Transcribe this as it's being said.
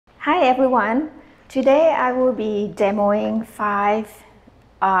Hi everyone, today I will be demoing 5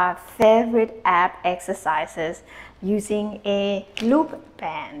 favorite ab exercises using a loop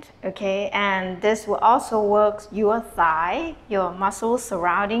band, okay? And this will also work your thigh, your muscles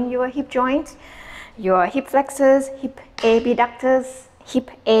surrounding your hip joints, your hip flexors, hip abductors,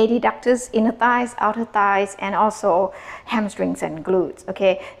 inner thighs, outer thighs, and also hamstrings and glutes,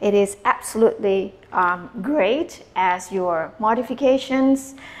 okay? It is absolutely great as your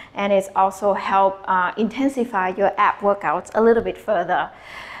modifications, and it's also help intensify your ab workouts a little bit further.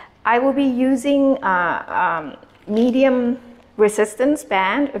 I will be using medium resistance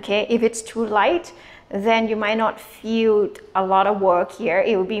band, okay? If it's too light, then you might not feel a lot of work here.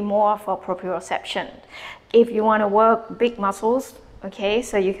 It will be more for proprioception. If you want to work big muscles, okay,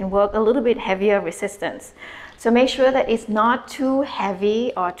 so you can work a little bit heavier resistance. So make sure that it's not too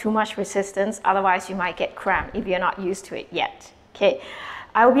heavy or too much resistance, otherwise you might get cramp if you're not used to it yet, okay?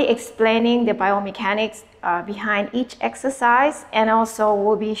 I will be explaining the biomechanics behind each exercise, and also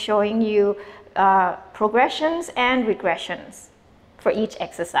will be showing you progressions and regressions for each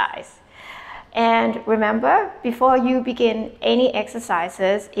exercise. And remember, before you begin any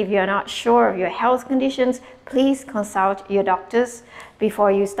exercises, if you're not sure of your health conditions, please consult your doctors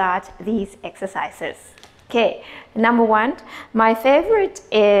before you start these exercises. Okay, number 1, my favorite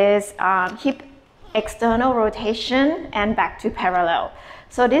is hip external rotation and back to parallel.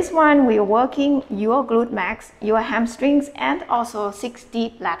 So this one, we're working your glute max, your hamstrings, and also 6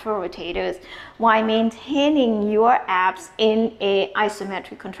 deep lateral rotators while maintaining your abs in a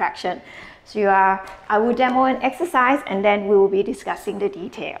isometric contraction. So I will demo an exercise and then we will be discussing the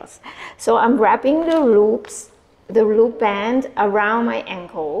details. So I'm wrapping the loop band around my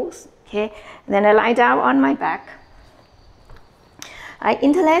ankles, okay? And then I lie down on my back. I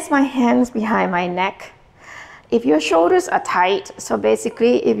interlace my hands behind my neck. If your shoulders are tight, so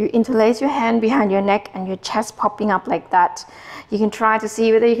basically if you interlace your hand behind your neck and your chest popping up like that, you can try to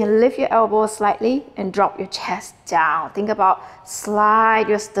see whether you can lift your elbows slightly and drop your chest down. Think about slide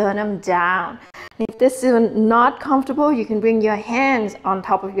your sternum down. If this is not comfortable, you can bring your hands on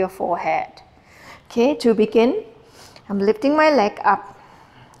top of your forehead. Okay, to begin, I'm lifting my leg up.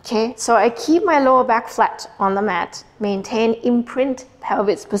 Okay, so I keep my lower back flat on the mat, maintain imprint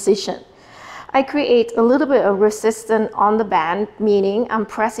pelvis position. I create a little bit of resistance on the band, meaning I'm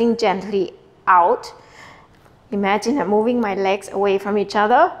pressing gently out. Imagine I'm moving my legs away from each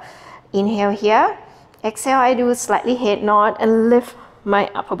other. Inhale here. Exhale, I do a slightly head nod and lift my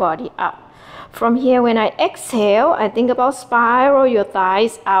upper body up. From here, when I exhale, I think about spiral your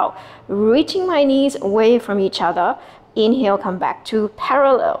thighs out, reaching my knees away from each other. Inhale, come back to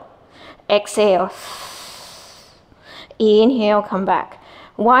parallel. Exhale. Inhale, come back.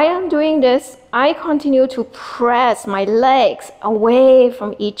 While I'm doing this, I continue to press my legs away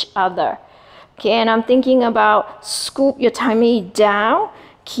from each other. Okay, and I'm thinking about scoop your tummy down,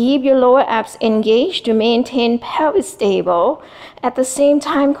 keep your lower abs engaged to maintain pelvis stable. At the same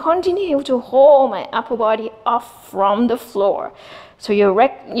time, continue to hold my upper body off from the floor. So your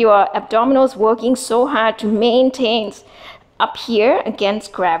abdominals working so hard to maintain up here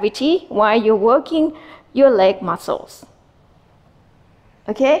against gravity while you're working your leg muscles.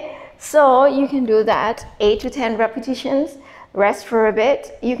 Okay, so you can do that 8 to 10 repetitions, rest for a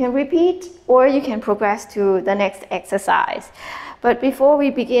bit. You can repeat or you can progress to the next exercise. But before we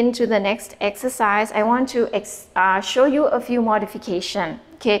begin to the next exercise, I want to show you a few modifications.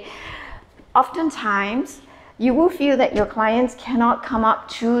 Okay, oftentimes you will feel that your clients cannot come up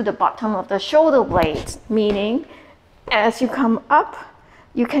to the bottom of the shoulder blades, meaning as you come up,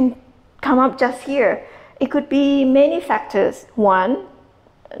 you can come up just here. It could be many factors. 1,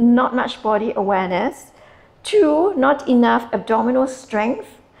 not much body awareness. 2, not enough abdominal strength.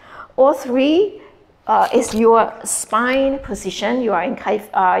 Or 3, is your spine position. You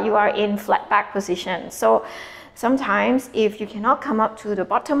are in flat back position. So sometimes if you cannot come up to the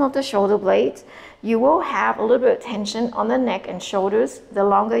bottom of the shoulder blades, you will have a little bit of tension on the neck and shoulders the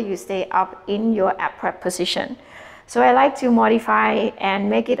longer you stay up in your ab prep position. So I like to modify and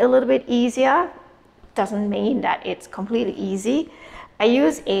make it a little bit easier. Doesn't mean that it's completely easy. I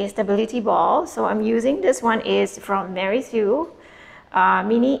use a stability ball, so I'm using this one is from Mary Sue.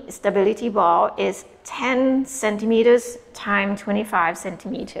 Mini stability ball is 10 centimeters times 25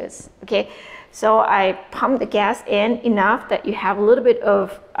 centimeters. Okay, so I pump the gas in enough that you have a little bit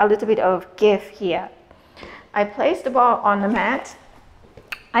of give here. I place the ball on the mat.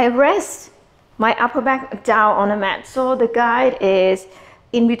 I rest my upper back down on the mat, so the guide is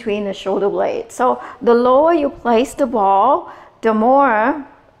in between the shoulder blades. So the lower you place the ball, the more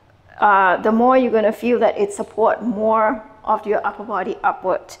you're going to feel that it supports more of your upper body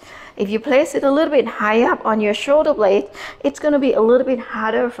upward. If you place it a little bit high up on your shoulder blade, it's going to be a little bit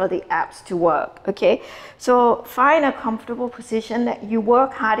harder for the abs to work, okay? So find a comfortable position that you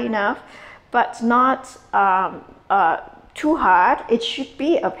work hard enough, but not too hard. It should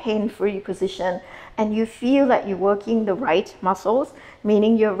be a pain-free position, and you feel that you're working the right muscles,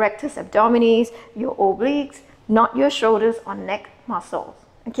 meaning your rectus abdominis, your obliques, not your shoulders or neck muscles,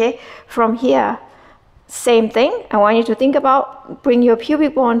 okay? From here, same thing. I want you to think about, bring your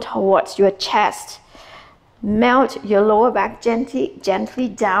pubic bone towards your chest. Melt your lower back gently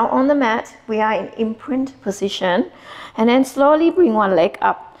down on the mat. We are in imprint position. And then slowly bring one leg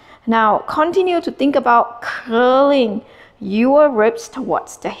up. Now continue to think about curling your ribs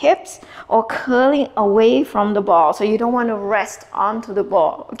towards the hips or curling away from the ball. So you don't want to rest onto the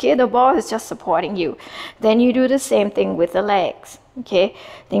ball, okay? The ball is just supporting you. Then you do the same thing with the legs, okay?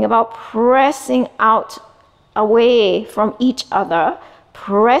 Think about pressing out away from each other.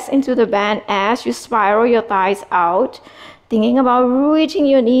 Press into the band as you spiral your thighs out. Thinking about reaching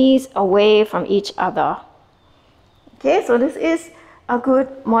your knees away from each other. Okay, so this is a good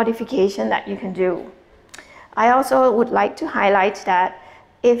modification that you can do. I also would like to highlight that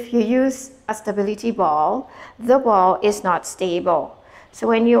if you use a stability ball, the ball is not stable. So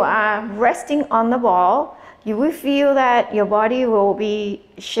when you are resting on the ball, you will feel that your body will be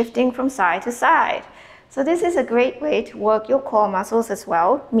shifting from side to side. So this is a great way to work your core muscles as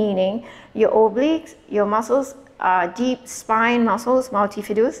well, meaning your obliques, your muscles, deep spine muscles,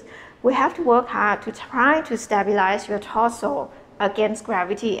 multifidus. We have to work hard to try to stabilize your torso against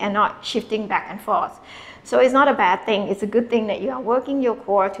gravity and not shifting back and forth. So it's not a bad thing. It's a good thing that you are working your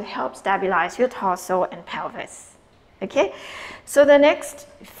core to help stabilize your torso and pelvis. Okay, so the next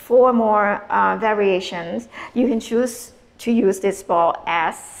 4 more variations, you can choose to use this ball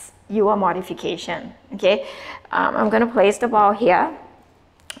as your modification. Okay, I'm going to place the ball here.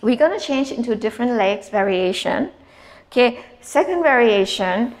 We're going to change into different legs variation. Okay, second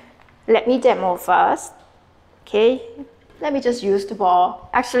variation, let me demo first. Okay, let me just use the ball.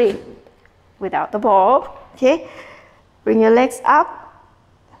 Actually, without the ball, okay? Bring your legs up,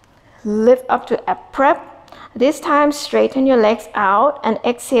 lift up to ab prep. This time, straighten your legs out and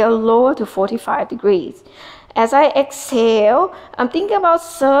exhale, lower to 45 degrees. As I exhale, I'm thinking about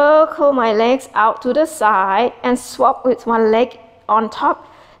circle my legs out to the side and swap with one leg on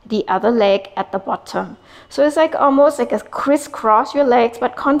top, the other leg at the bottom. So it's like almost like a crisscross your legs,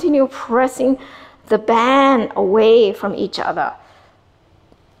 but continue pressing the band away from each other.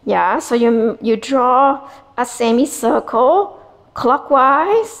 Yeah, so you draw a semicircle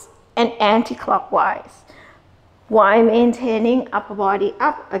clockwise and anti-clockwise while maintaining upper body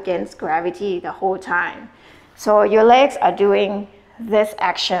up against gravity the whole time. So your legs are doing this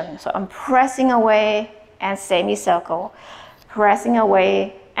action. So I'm pressing away and semicircle, pressing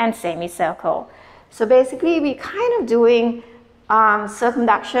away and semicircle. So basically we're kind of doing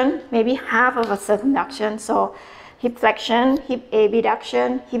circumduction, maybe half of a circumduction. So hip flexion, hip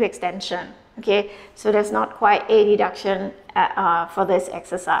abduction, hip extension. Okay, so there's not quite adduction for this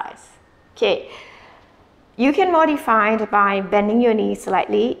exercise. Okay, you can modify it by bending your knees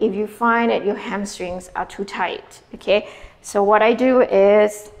slightly if you find that your hamstrings are too tight. Okay, so what I do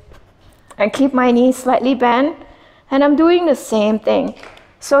is I keep my knees slightly bent and I'm doing the same thing.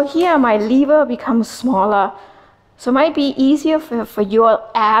 So here my lever becomes smaller. So it might be easier for your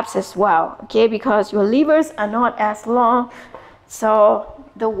abs as well, okay, because your levers are not as long, so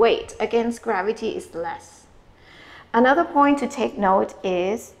the weight against gravity is less. Another point to take note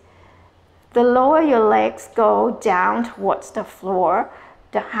is the lower your legs go down towards the floor,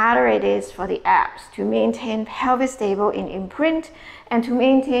 the harder it is for the abs to maintain pelvis stable in imprint and to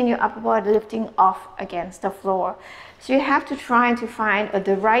maintain your upper body lifting off against the floor. So you have to try to find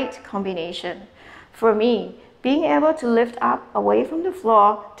the right combination. For me, being able to lift up away from the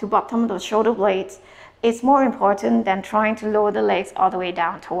floor to bottom of the shoulder blades is more important than trying to lower the legs all the way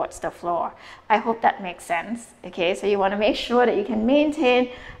down towards the floor. I hope that makes sense. Okay, so you want to make sure that you can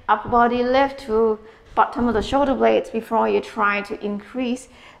maintain upper body lift to bottom of the shoulder blades before you try to increase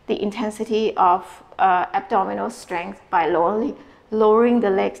the intensity of abdominal strength by lowering the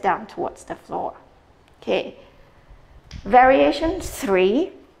legs down towards the floor. Okay, variation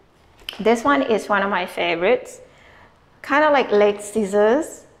 3. This one is one of my favorites, kind of like leg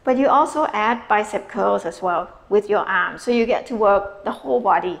scissors, but you also add bicep curls as well with your arms. So you get to work the whole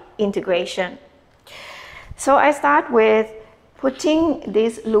body integration. So I start with putting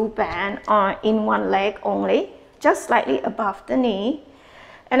this loop band in one leg only, just slightly above the knee.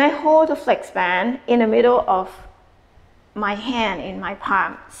 And I hold the flex band in the middle of my hand in my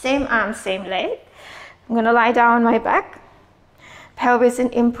palm. Same arm, same leg. I'm gonna lie down on my back. pelvis in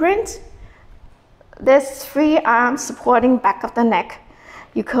imprint. There's 3 arms supporting back of the neck.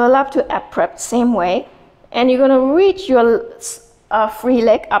 You curl up to ab prep same way, and you're gonna reach your free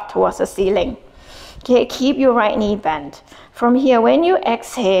leg up towards the ceiling. Okay, keep your right knee bent. From here, when you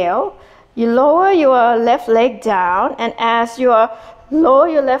exhale, you lower your left leg down, and as you lower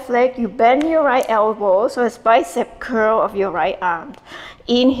your left leg, you bend your right elbow, so it's bicep curl of your right arm.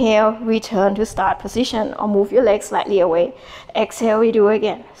 Inhale, return to start position, or move your leg slightly away. Exhale, we do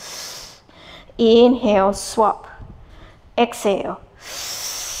again. Inhale, swap. Exhale.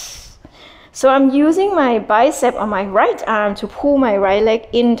 So I'm using my bicep on my right arm to pull my right leg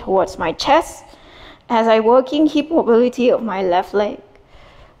in towards my chest as I'm working hip mobility of my left leg.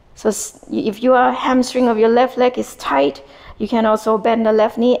 So if your hamstring of your left leg is tight, you can also bend the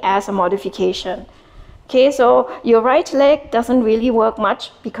left knee as a modification. Okay, so your right leg doesn't really work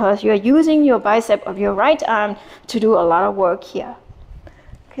much because you're using your bicep of your right arm to do a lot of work here.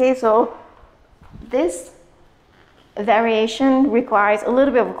 Okay, so this variation requires a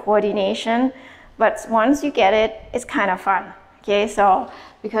little bit of coordination, but once you get it, it's kind of fun. Okay, so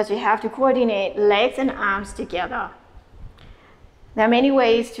because you have to coordinate legs and arms together. There are many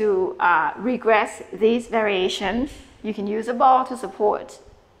ways to regress these variations. You can use a ball to support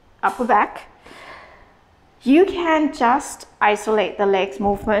upper back. You can just isolate the legs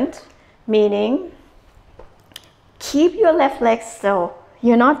movement, meaning keep your left leg still.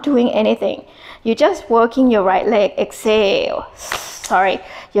 You're not doing anything. You're just working your right leg. Exhale. Sorry.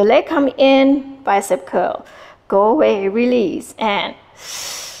 Your leg come in, bicep curl. Go away, release, and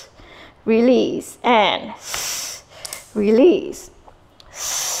release, and release.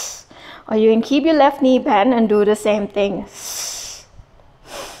 Or you can keep your left knee bent and do the same thing.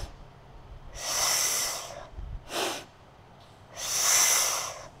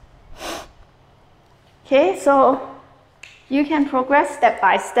 Okay, so you can progress step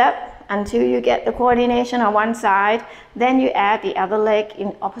by step until you get the coordination on one side, then you add the other leg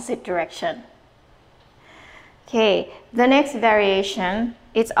in opposite direction. Okay, the next variation,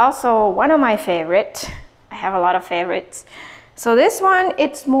 it's also one of my favorites. I have a lot of favorites. So this one,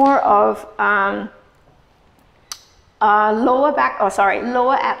 it's more of lower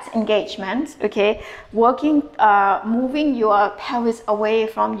abs engagement, okay? Working, moving your pelvis away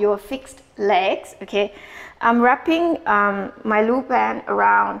from your fixed legs, okay? I'm wrapping my loop band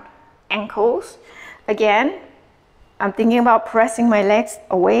around ankles. Again, I'm thinking about pressing my legs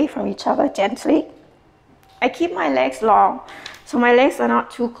away from each other gently. I keep my legs long, so my legs are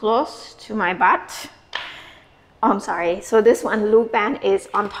not too close to my butt. I'm sorry, so this one loop band is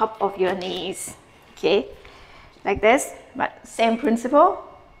on top of your knees, okay? Like this, but same principle.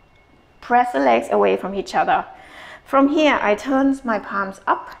 Press the legs away from each other. From here, I turn my palms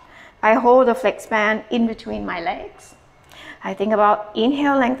up. I hold the flex band in between my legs. I think about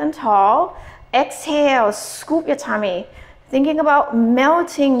inhale, lengthen tall. Exhale, scoop your tummy. Thinking about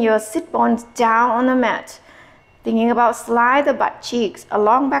melting your sit bones down on the mat. Thinking about slide the butt cheeks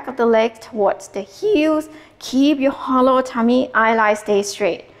along back of the leg towards the heels. Keep your hollow tummy, eyelid stay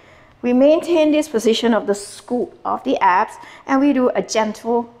straight. We maintain this position of the scoop of the abs, and we do a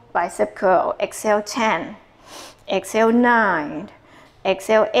gentle bicep curl. Exhale 10, exhale 9,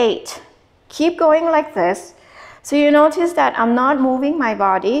 exhale 8. Keep going like this. So you notice that I'm not moving my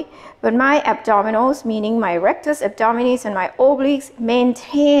body, but my abdominals, meaning my rectus abdominis and my obliques,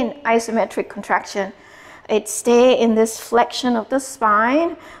 maintain isometric contraction. It stays in this flexion of the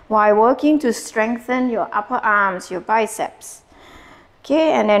spine while working to strengthen your upper arms, your biceps.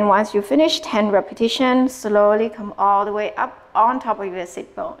 Okay, and then once you finish 10 repetitions, slowly come all the way up on top of your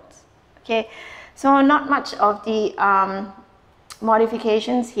sit bones. Okay, so not much of the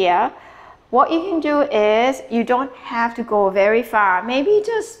modifications here. What you can do is you don't have to go very far. Maybe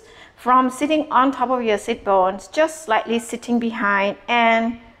just from sitting on top of your sit bones, just slightly sitting behind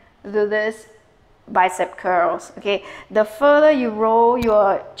and do this bicep curls. Okay, the further you roll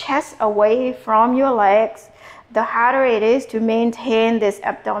your chest away from your legs, the harder it is to maintain this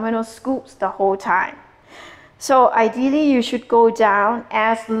abdominal scoops the whole time. So ideally you should go down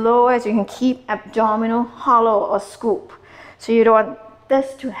as low as you can keep abdominal hollow or scoop. So you don't want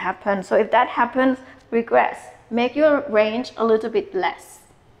this to happen. So if that happens, regress. Make your range a little bit less.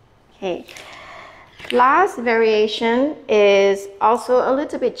 Okay. Last variation is also a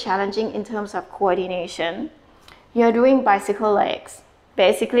little bit challenging in terms of coordination. You're doing bicycle legs.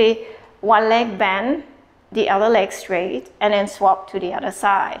 Basically, one leg bend, the other leg straight, and then swap to the other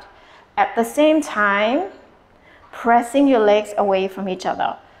side. At the same time, pressing your legs away from each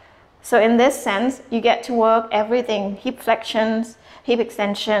other. So in this sense, you get to work everything: hip flexions, hip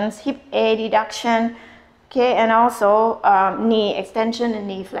extensions, hip adduction, Okay, and also knee extension and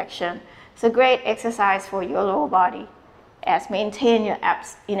knee flexion. It's a great exercise for your lower body as maintain your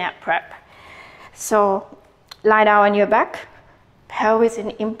abs in ab prep. So lie down on your back, pelvis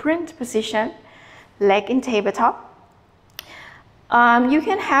in imprint position, leg in tabletop. You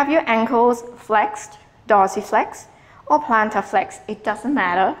can have your ankles flexed, dorsiflex, or plantar flex. It doesn't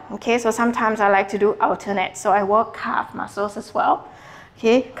matter. Okay, so sometimes I like to do alternate, so I work calf muscles as well.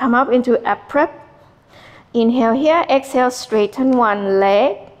 Okay, come up into ab prep. Inhale here, exhale, straighten one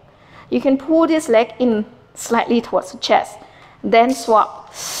leg. You can pull this leg in slightly towards the chest, then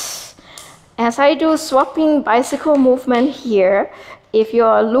swap. As I do swapping bicycle movement here, if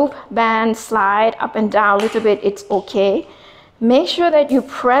your loop band slide up and down a little bit, it's okay. Make sure that you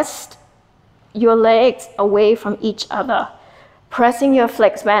press your legs away from each other, pressing your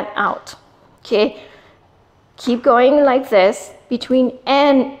flex band out. Okay, keep going like this between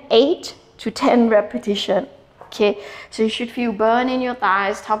 8 to 10 repetition. Okay, so you should feel burn in your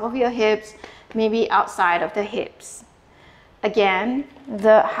thighs, top of your hips, maybe outside of the hips. Again,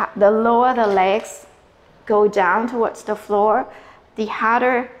 the lower the legs go down towards the floor, the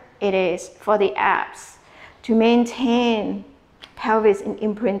harder it is for the abs to maintain pelvis in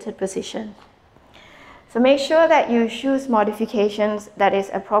imprinted position. So make sure that you choose modifications that is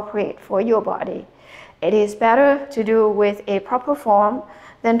appropriate for your body. It is better to do with a proper form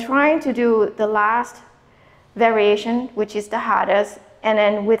than trying to do the last variation, which is the hardest, and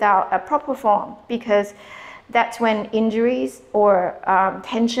then without a proper form, because that's when injuries or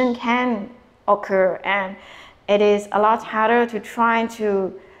tension can occur, and it is a lot harder to try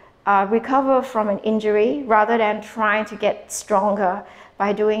to recover from an injury rather than trying to get stronger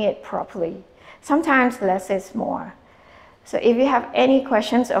by doing it properly. Sometimes less is more. So if you have any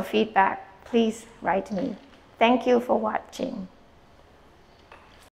questions or feedback, please write me. Thank you for watching.